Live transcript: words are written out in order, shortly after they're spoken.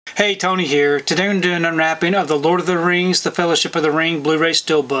Hey, Tony here. Today I'm doing an unwrapping of the Lord of the Rings, The Fellowship of the Ring Blu-ray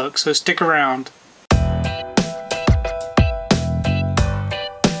Steelbook, so stick around.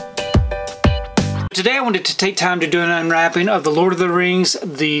 Today I wanted to take time to do an unwrapping of the Lord of the Rings,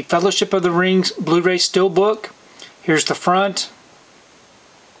 The Fellowship of the Rings Blu-ray Steelbook. Here's the front,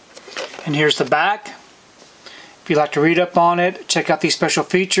 and here's the back. If you'd like to read up on it, check out these special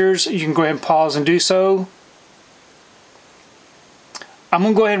features, you can go ahead and pause and do so. I'm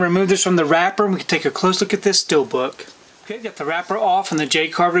going to go ahead and remove this from the wrapper and we can take a close look at this Steelbook. Okay, got the wrapper off and the J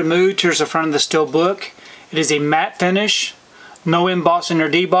card removed. Here's the front of the Steelbook. It is a matte finish, no embossing or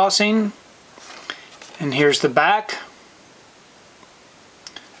debossing. And here's the back.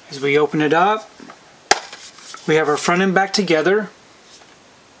 As we open it up, we have our front and back together.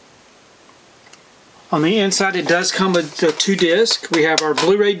 On the inside it does come with the two discs. We have our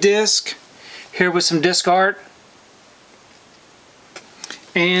Blu-ray disc here with some disc art.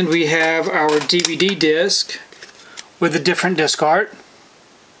 And we have our DVD disc with a different disc art.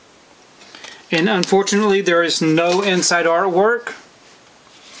 And unfortunately there is no inside artwork.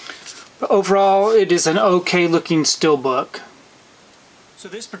 But overall it is an okay looking Steelbook. So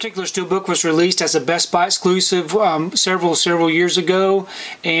this particular Steelbook was released as a Best Buy exclusive several years ago,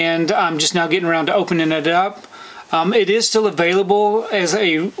 and I'm just now getting around to opening it up. It is still available as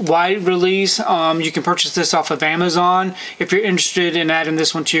a wide release. You can purchase this off of Amazon if you're interested in adding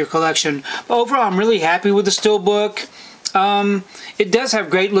this one to your collection. But overall, I'm really happy with the Steelbook. It does have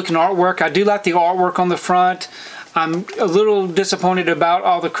great looking artwork. I do like the artwork on the front. I'm a little disappointed about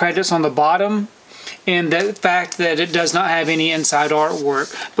all the credits on the bottom and the fact that it does not have any inside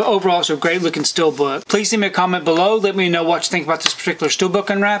artwork. But overall, it's a great looking Steelbook. Please leave me a comment below. Let me know what you think about this particular Steelbook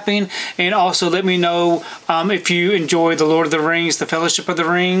unwrapping, and also let me know if you enjoy The Lord of the Rings, The Fellowship of the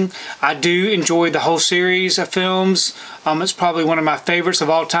Ring. I do enjoy the whole series of films. It's probably one of my favorites of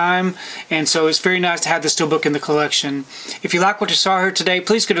all time, and so it's very nice to have the Steelbook in the collection. If you like what you saw here today,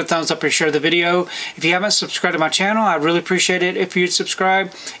 please give it a thumbs up and share the video. If you haven't subscribed to my channel, I'd really appreciate it if you'd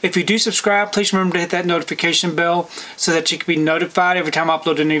subscribe. If you do subscribe, please remember to hit that notification bell so that you can be notified every time I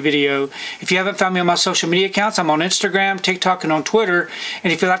upload a new video. If you haven't found me on my social media accounts, I'm on Instagram, TikTok, and on Twitter.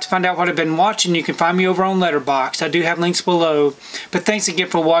 And if you'd like to find out what I've been watching, you can find me over on Letterboxd. I do have links below. But thanks again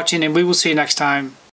for watching, and we will see you next time.